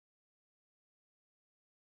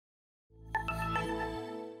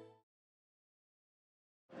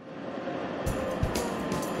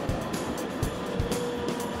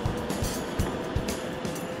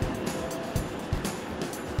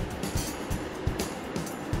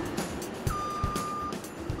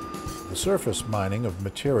Surface mining of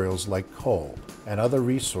materials like coal and other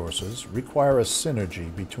resources require a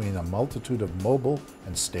synergy between a multitude of mobile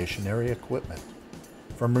and stationary equipment.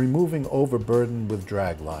 From removing overburden with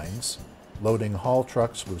drag lines, loading haul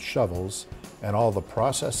trucks with shovels, and all the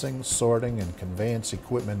processing, sorting, and conveyance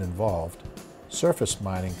equipment involved, surface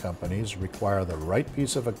mining companies require the right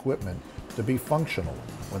piece of equipment to be functional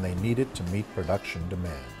when they need it to meet production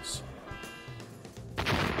demands.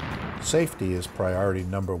 Safety is priority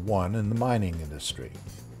number one in the mining industry.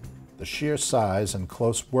 The sheer size and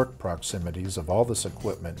close work proximities of all this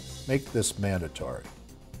equipment make this mandatory.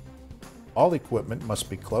 All equipment must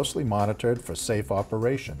be closely monitored for safe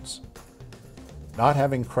operations. Not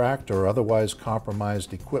having cracked or otherwise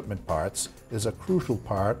compromised equipment parts is a crucial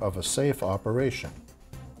part of a safe operation.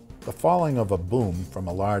 The falling of a boom from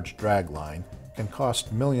a large drag line can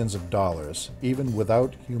cost millions of dollars, even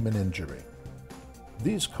without human injury.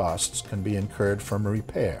 These costs can be incurred from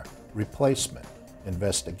repair, replacement,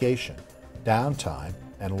 investigation, downtime,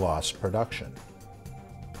 and lost production.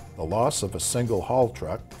 The loss of a single haul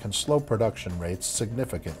truck can slow production rates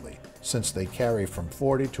significantly, since they carry from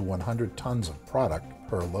 40 to 100 tons of product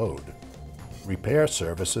per load. Repair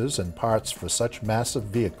services and parts for such massive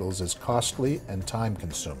vehicles is costly and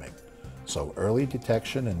time-consuming, so early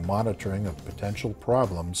detection and monitoring of potential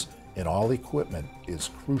problems in all equipment is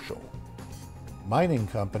crucial. Mining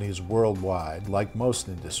companies worldwide, like most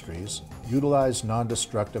industries, utilize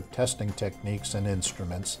non-destructive testing techniques and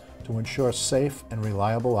instruments to ensure safe and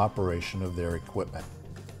reliable operation of their equipment.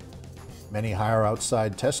 Many hire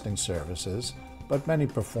outside testing services, but many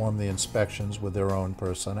perform the inspections with their own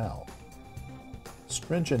personnel.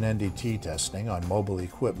 Stringent NDT testing on mobile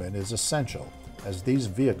equipment is essential, as these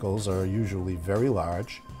vehicles are usually very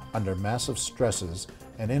large, under massive stresses,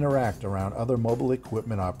 and interact around other mobile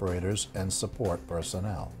equipment operators and support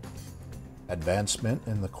personnel. Advancement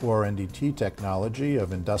in the core NDT technology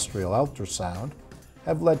of industrial ultrasound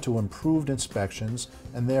have led to improved inspections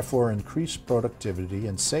and therefore increased productivity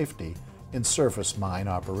and safety in surface mine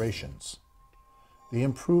operations. The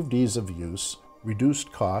improved ease of use,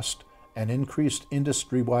 reduced cost, and increased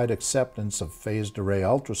industry-wide acceptance of phased array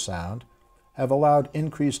ultrasound have allowed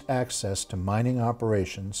increased access to mining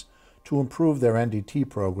operations to improve their NDT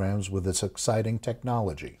programs with this exciting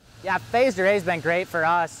technology. Yeah, phased array has been great for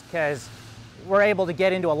us because we're able to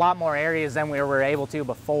get into a lot more areas than we were able to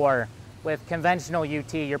before. With conventional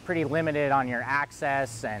UT, you're pretty limited on your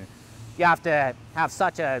access and you have to have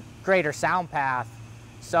such a greater sound path.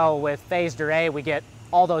 So with phased array, we get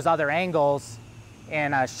all those other angles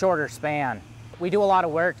in a shorter span. We do a lot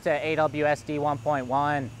of work to AWSD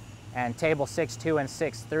 1.1 and table 6.2 and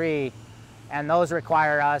 6.3, and those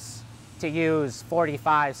require us to use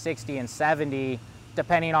 45, 60, and 70,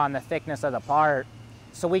 depending on the thickness of the part,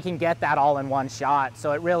 so we can get that all in one shot.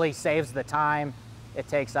 So it really saves the time it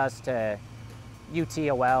takes us to UT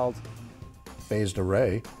a weld. Phased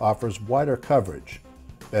array offers wider coverage,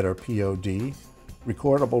 better POD,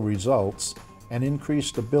 recordable results, and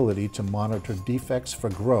increased ability to monitor defects for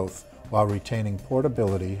growth while retaining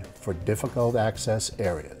portability for difficult access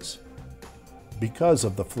areas. Because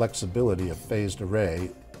of the flexibility of phased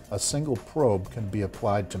array, a single probe can be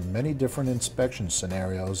applied to many different inspection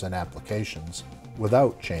scenarios and applications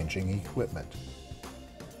without changing equipment.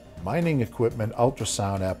 Mining equipment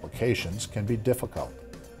ultrasound applications can be difficult.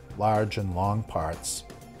 Large and long parts,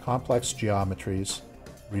 complex geometries,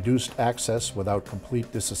 reduced access without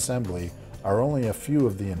complete disassembly are only a few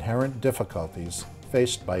of the inherent difficulties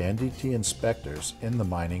faced by NDT inspectors in the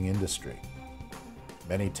mining industry.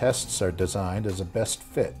 Many tests are designed as a best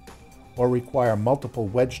fit, or require multiple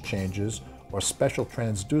wedge changes or special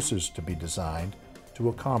transducers to be designed to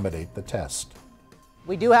accommodate the test.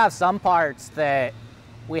 We do have some parts that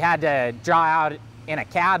we had to draw out in a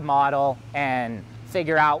CAD model and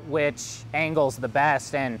figure out which angle's the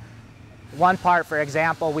best. And one part, for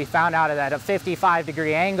example, we found out that a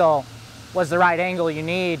 55-degree angle was the right angle you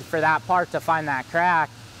need for that part to find that crack.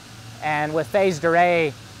 And with phased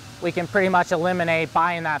array, we can pretty much eliminate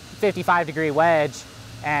buying that 55-degree wedge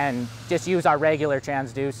and just use our regular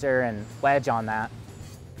transducer and wedge on that.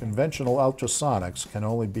 Conventional ultrasonics can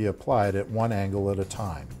only be applied at one angle at a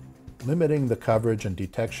time, limiting the coverage and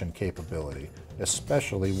detection capability,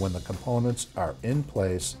 especially when the components are in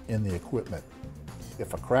place in the equipment.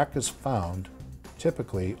 If a crack is found,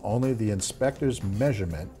 typically only the inspector's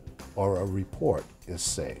measurement or a report is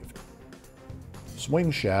saved.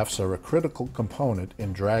 Swing shafts are a critical component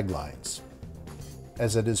in drag lines.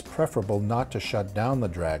 As it is preferable not to shut down the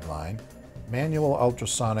drag line, manual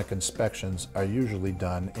ultrasonic inspections are usually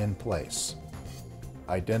done in place.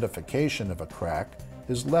 Identification of a crack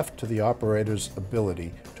is left to the operator's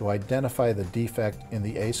ability to identify the defect in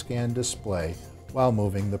the A-scan display while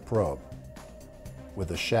moving the probe. With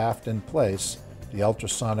the shaft in place, the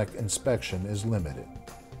ultrasonic inspection is limited.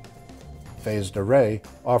 Phased array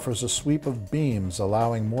offers a sweep of beams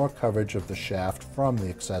allowing more coverage of the shaft from the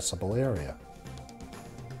accessible area.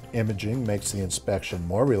 Imaging makes the inspection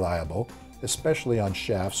more reliable, especially on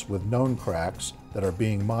shafts with known cracks that are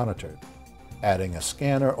being monitored. Adding a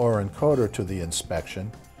scanner or encoder to the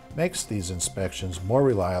inspection makes these inspections more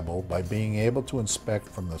reliable by being able to inspect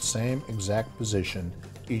from the same exact position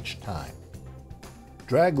each time.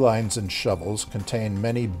 Drag lines and shovels contain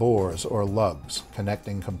many bores or lugs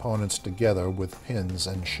connecting components together with pins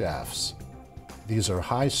and shafts. These are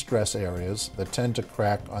high-stress areas that tend to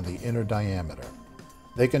crack on the inner diameter.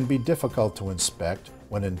 They can be difficult to inspect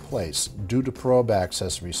when in place due to probe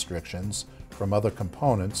access restrictions from other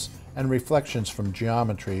components and reflections from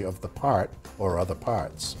geometry of the part or other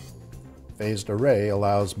parts. Phased array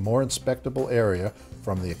allows more inspectable area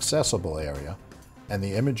from the accessible area, and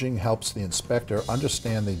the imaging helps the inspector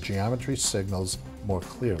understand the geometry signals more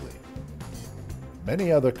clearly.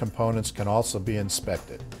 Many other components can also be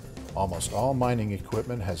inspected. Almost all mining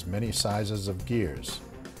equipment has many sizes of gears.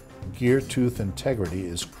 Gear tooth integrity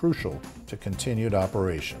is crucial to continued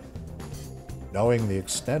operation. Knowing the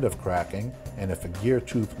extent of cracking and if a gear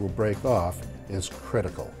tooth will break off is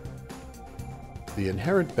critical. The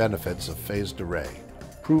inherent benefits of phased array,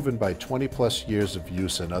 proven by 20+ years of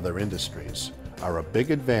use in other industries, are a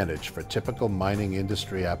big advantage for typical mining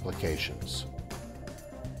industry applications.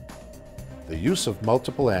 The use of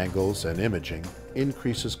multiple angles and imaging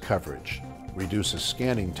increases coverage, reduces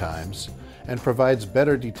scanning times, and provides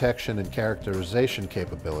better detection and characterization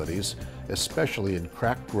capabilities, especially in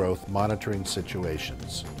crack growth monitoring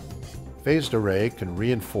situations. Phased array can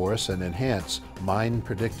reinforce and enhance mine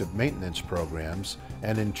predictive maintenance programs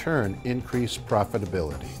and in turn increase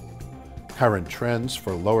profitability. Current trends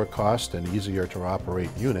for lower cost and easier to operate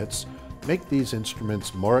units make these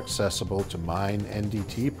instruments more accessible to mine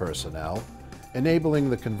NDT personnel, enabling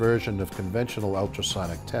the conversion of conventional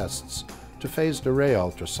ultrasonic tests to phased array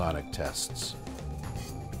ultrasonic tests.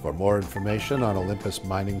 For more information on Olympus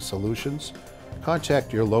Mining Solutions,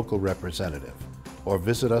 contact your local representative or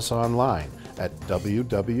visit us online at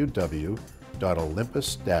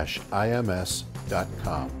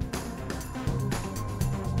www.olympus-ims.com.